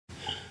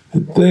The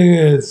thing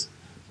is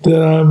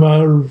that I'm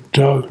out of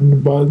talking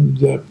about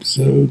these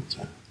episodes,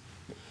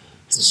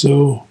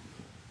 so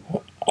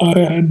I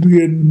had to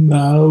get in the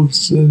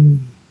house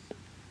and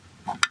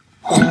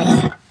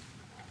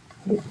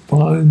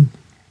find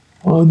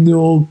on the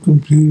old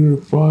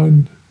computer,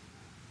 find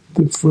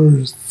the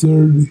first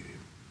 30.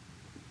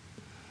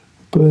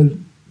 But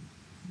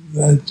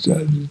that's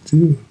it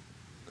too.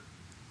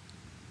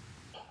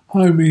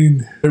 I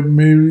mean,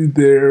 maybe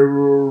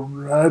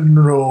I don't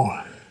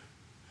know.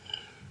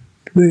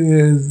 Thing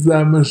is,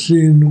 that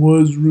machine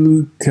was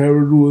really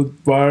covered with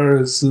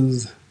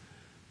viruses.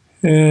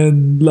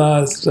 And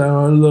last time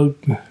I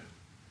looked,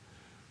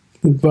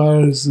 the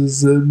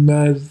viruses had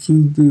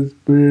magically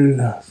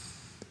disappeared.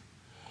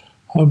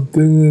 I'm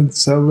thinking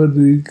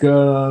somebody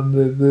got on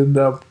it and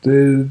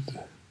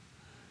updated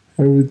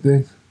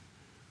everything,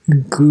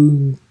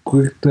 including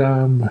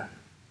QuickTime,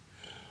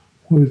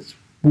 which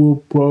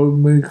will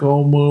probably make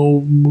all my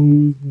old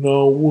moves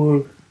not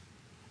work.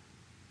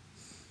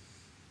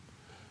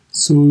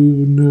 So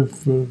even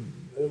if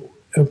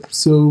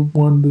episode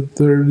 1 to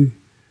 30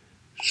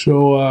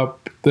 show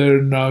up,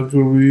 they're not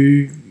going to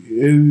be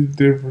any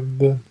different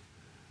than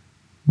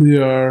they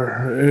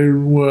are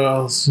everywhere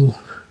else.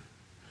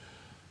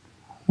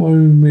 I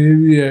mean,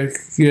 maybe I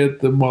could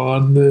get them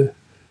on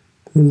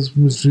this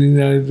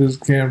machine, I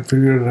just can't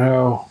figure out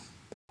how.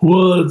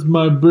 Well, it's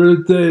my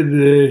birthday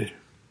today,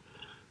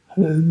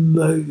 and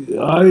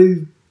I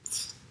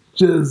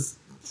just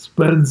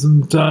spent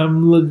some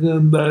time looking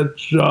at that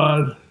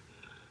shot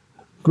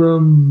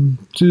from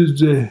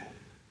Tuesday,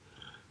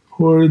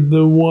 or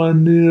the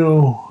one,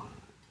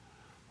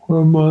 where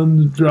I'm on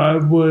the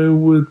driveway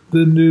with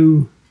the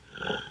new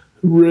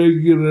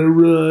rig, and I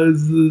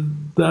realized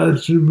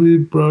that should be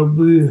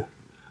probably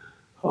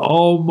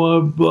all my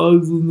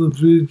vlogs in the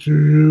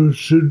future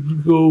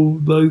should go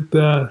like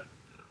that.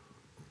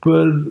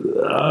 But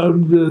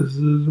I'm just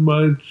in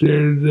my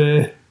chair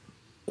today,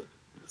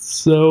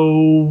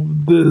 so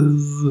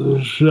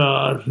this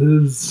shot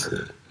is,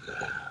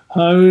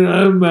 I mean,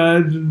 I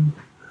imagine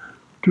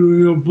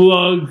doing a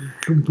vlog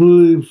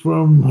completely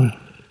from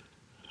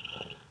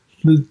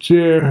the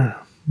chair,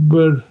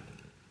 but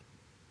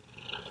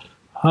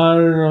I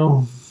don't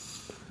know.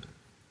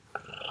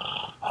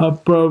 I'll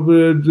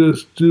probably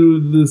just do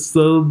this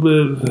little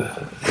bit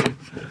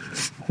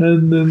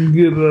and then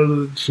get out of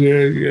the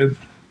chair again.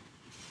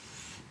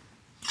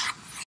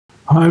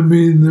 I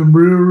mean, the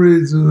real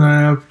reason I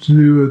have to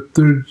do a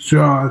third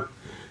shot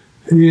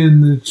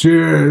in the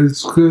chair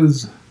is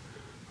because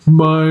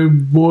my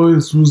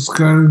voice was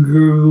kind of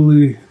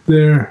gurgly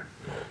there,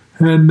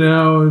 and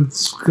now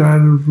it's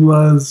kind of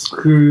less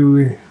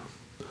gurgly.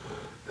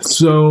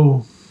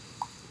 So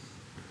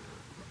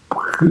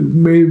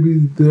maybe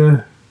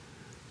the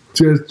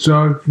jet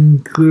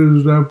shocking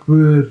clears up a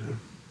bit.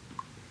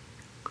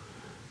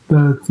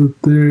 That's the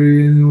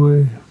theory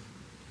anyway.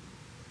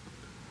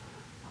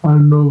 I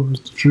don't know if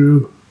it's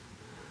true.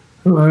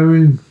 I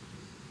mean,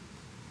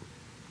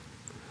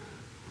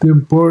 the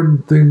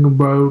important thing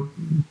about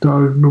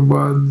talking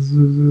about this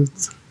is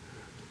it's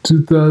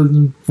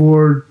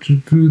 2004 to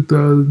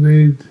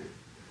 2008.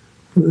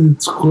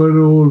 It's quite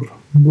old,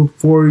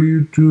 before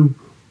YouTube.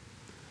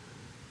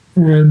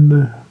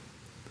 And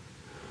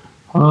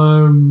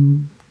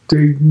I'm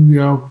taking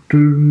the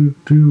opportunity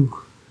to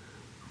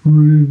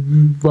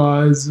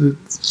revise it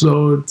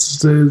so it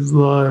stays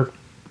alive.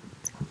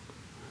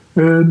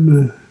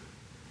 And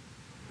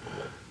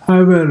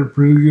I've had a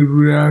pretty good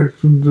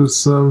reaction to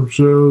some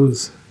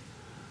shows.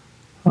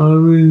 I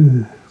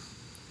mean,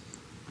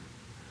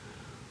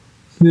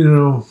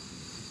 they're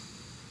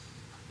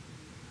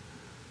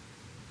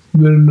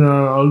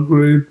not all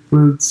great,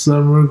 but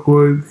some are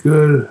quite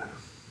good.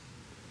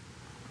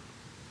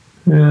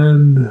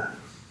 And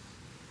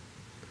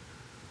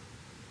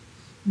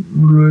right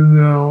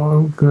now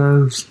I'm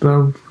kind of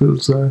stumped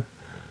because I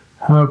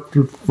have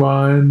to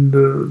find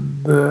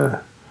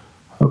a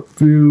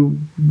few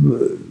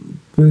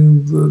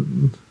things that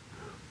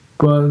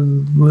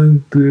buttons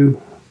link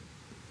to,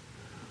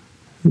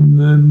 and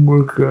then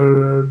work out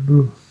how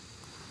to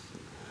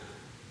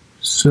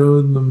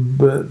show them.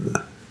 But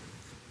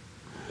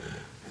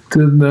it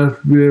doesn't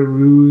have to be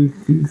every week.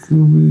 It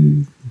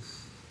can be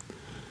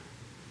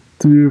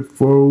 3 or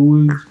 4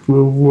 weeks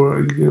before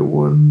I get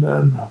one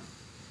done.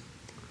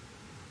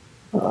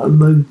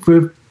 Like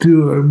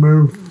 52, I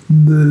remember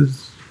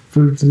this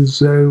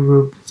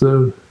 52nd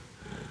episode.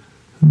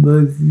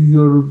 Like, you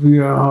go to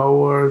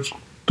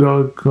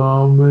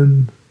VRHours.com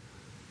and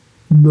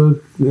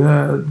look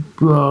at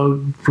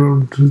blog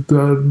from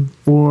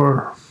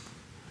 2004.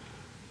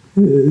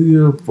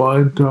 You'll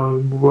find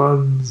talking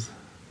buttons.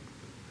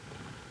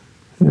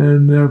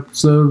 And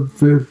episode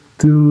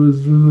 52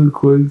 is really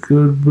quite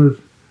good, but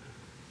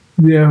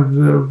you have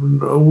to have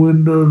a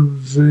Windows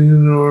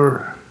machine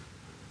or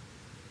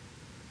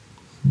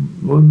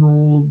an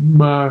old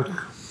Mac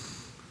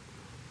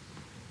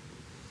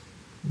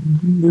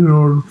in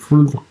order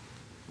for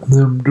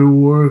them to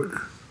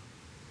work.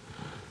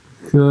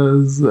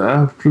 Because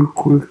after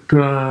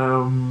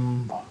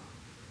QuickTime,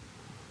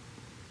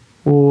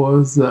 what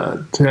was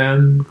that,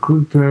 10,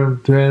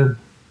 QuickTime 10,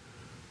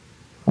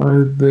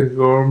 I think,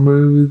 or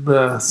maybe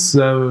that's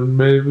 7,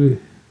 maybe.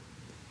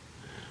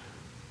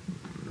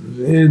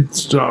 It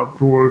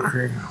stopped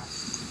working.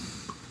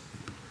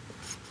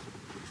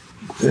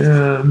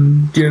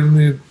 And getting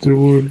it to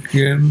work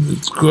again,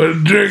 it's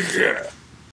going to take